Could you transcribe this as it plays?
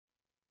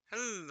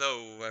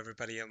Hello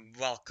everybody and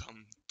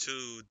welcome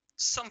to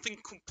something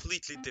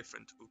completely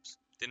different. Oops,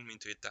 didn't mean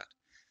to hit that.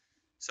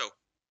 So,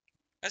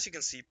 as you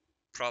can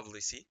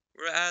probably see,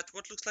 we're at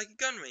what looks like a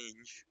gun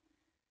range.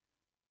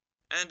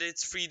 And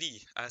it's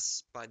 3D,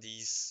 as by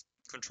these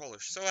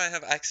controllers. So I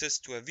have access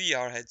to a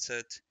VR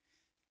headset,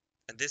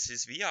 and this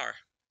is VR.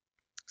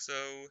 So,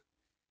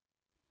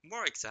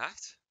 more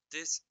exact,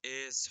 this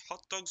is Hot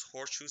Dogs,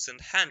 Horseshoes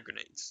and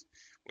Handgrenades.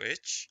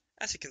 Which,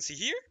 as you can see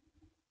here,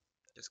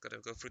 just gotta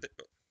go through the...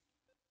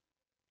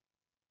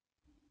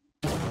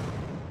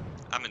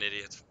 I'm an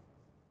idiot.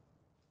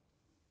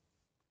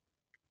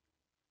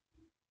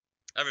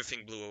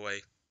 Everything blew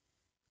away.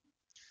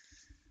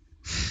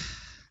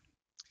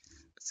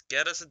 Let's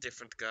get us a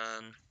different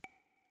gun.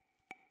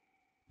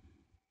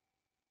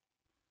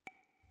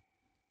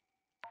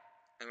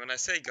 And when I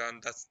say gun,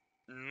 that's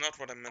not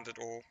what I meant at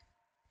all.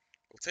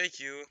 We'll take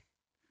you.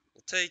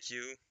 We'll take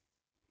you.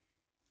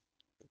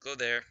 We'll go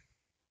there.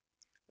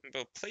 And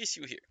we'll place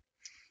you here.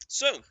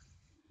 So,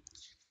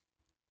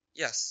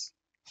 yes.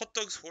 Hot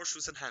Dogs,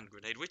 Horseshoes and Hand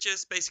Grenade, which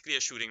is basically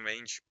a shooting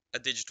range. A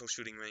digital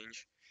shooting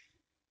range.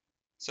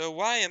 So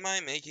why am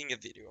I making a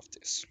video of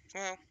this?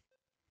 Well,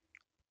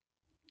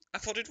 I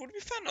thought it would be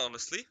fun,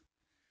 honestly.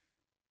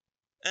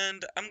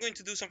 And I'm going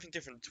to do something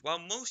different. While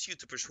most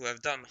YouTubers who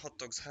have done Hot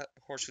Dogs,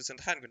 Horseshoes and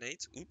Hand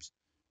Grenades, oops,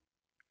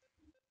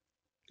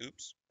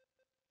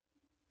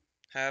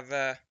 have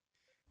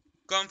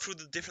gone through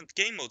the different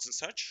game modes and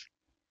such,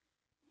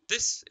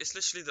 this is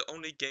literally the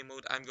only game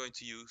mode I'm going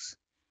to use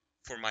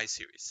for my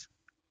series.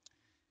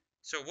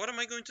 So what am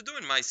I going to do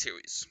in my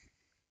series?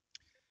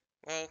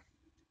 Well,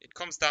 it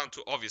comes down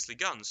to obviously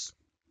guns.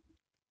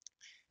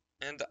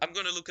 And I'm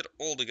going to look at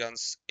all the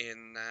guns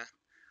in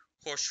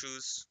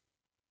Horseshoes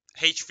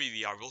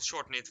H3VR. We'll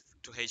shorten it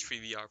to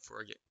H3VR for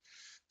a game.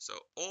 So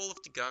all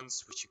of the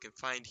guns which you can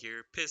find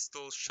here: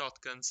 pistols,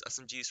 shotguns,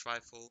 SMGs,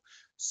 rifle,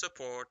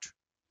 support,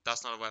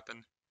 that's not a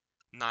weapon,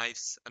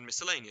 knives, and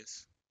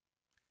miscellaneous.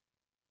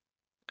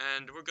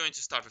 And we're going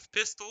to start with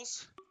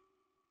pistols.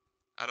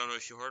 I don't know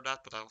if you heard that,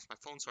 but that was my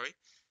phone, sorry.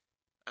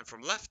 And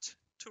from left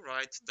to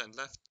right, then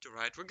left to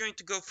right, we're going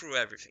to go through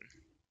everything.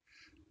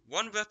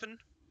 One weapon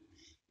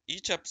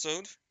each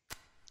episode.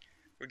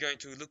 We're going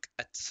to look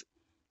at...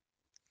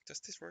 Does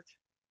this work?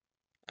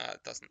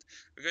 It doesn't.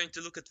 We're going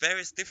to look at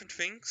various different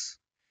things.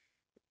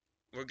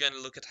 We're going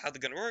to look at how the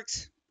gun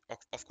works,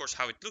 of course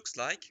how it looks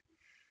like,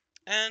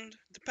 and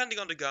depending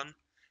on the gun,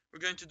 we're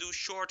going to do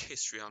short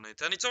history on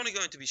it. And it's only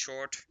going to be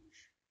short.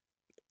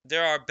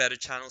 There are better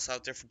channels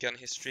out there for gun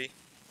history.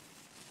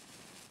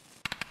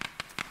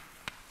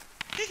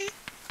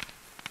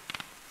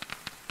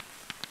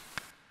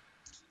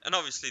 And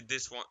obviously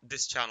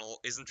this channel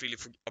isn't really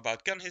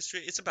about gun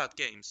history, it's about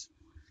games.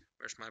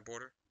 Where's my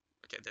border?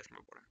 Okay, there's my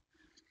border.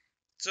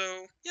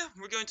 So, yeah,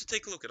 we're going to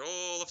take a look at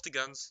all of the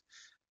guns,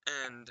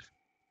 and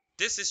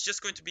this is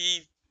just going to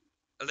be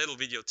a little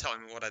video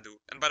telling me what I do.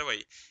 And by the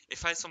way,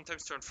 if I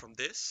sometimes turn from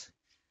this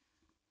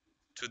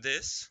to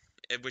this,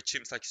 which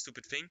seems like a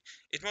stupid thing,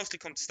 it mostly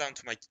comes down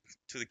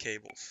to the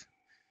cables,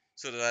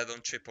 so that I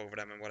don't trip over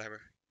them and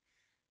whatever.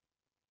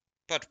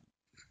 But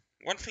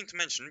one thing to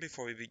mention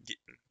before we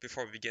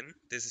begin,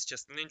 this is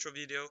just an intro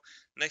video.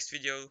 Next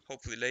video,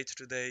 hopefully later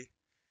today,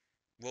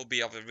 will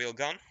be of a real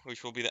gun,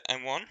 which will be the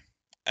M9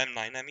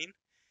 I mean.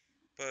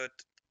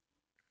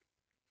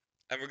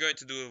 And we're going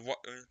to do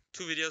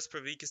 2 videos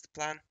per week is the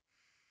plan.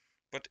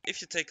 But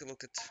if you take a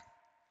look at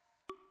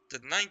the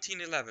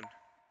 1911,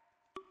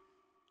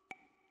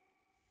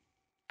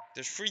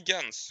 there's 3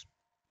 guns.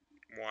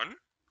 1,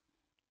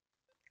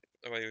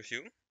 away with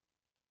you.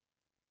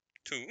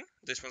 2,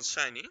 this one's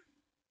shiny.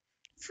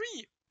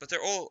 3, but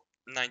they're all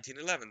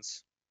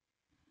 1911s.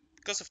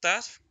 Because of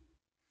that,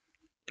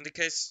 in the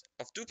case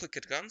of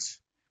duplicate guns,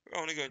 we're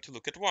only going to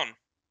look at 1.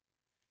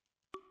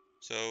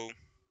 So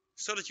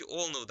that you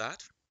all know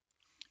that.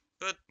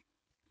 But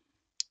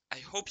I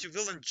hope you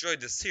will enjoy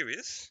this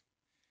series.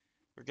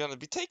 We're gonna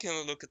be taking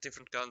a look at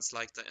different guns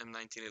like the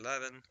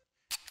M1911.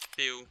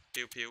 Pew,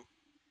 pew, pew.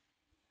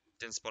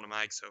 Didn't spawn a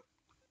mag, so...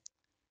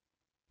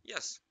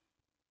 Yes.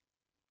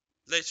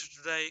 Later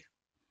today,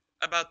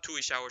 about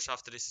 2-ish hours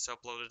after this is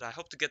uploaded, I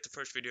hope to get the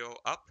first video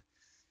up.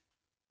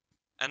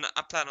 And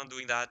I plan on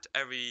doing that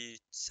every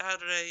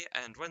Saturday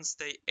and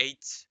Wednesday,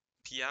 8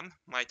 PM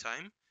my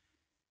time.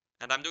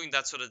 And I'm doing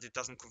that so that it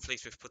doesn't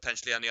conflict with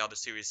potentially any other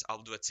series I'll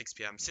do at 6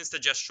 PM. Since they're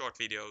just short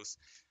videos,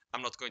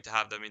 I'm not going to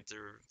have them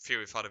interfere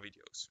with other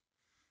videos.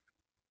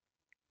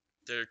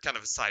 They're kind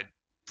of a side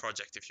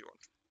project if you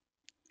want.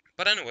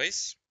 But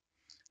anyways,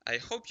 I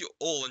hope you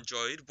all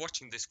enjoyed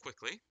watching this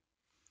quickly.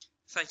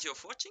 Thank you all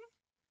for watching,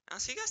 and I'll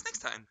see you guys next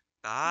time.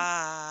 Bye!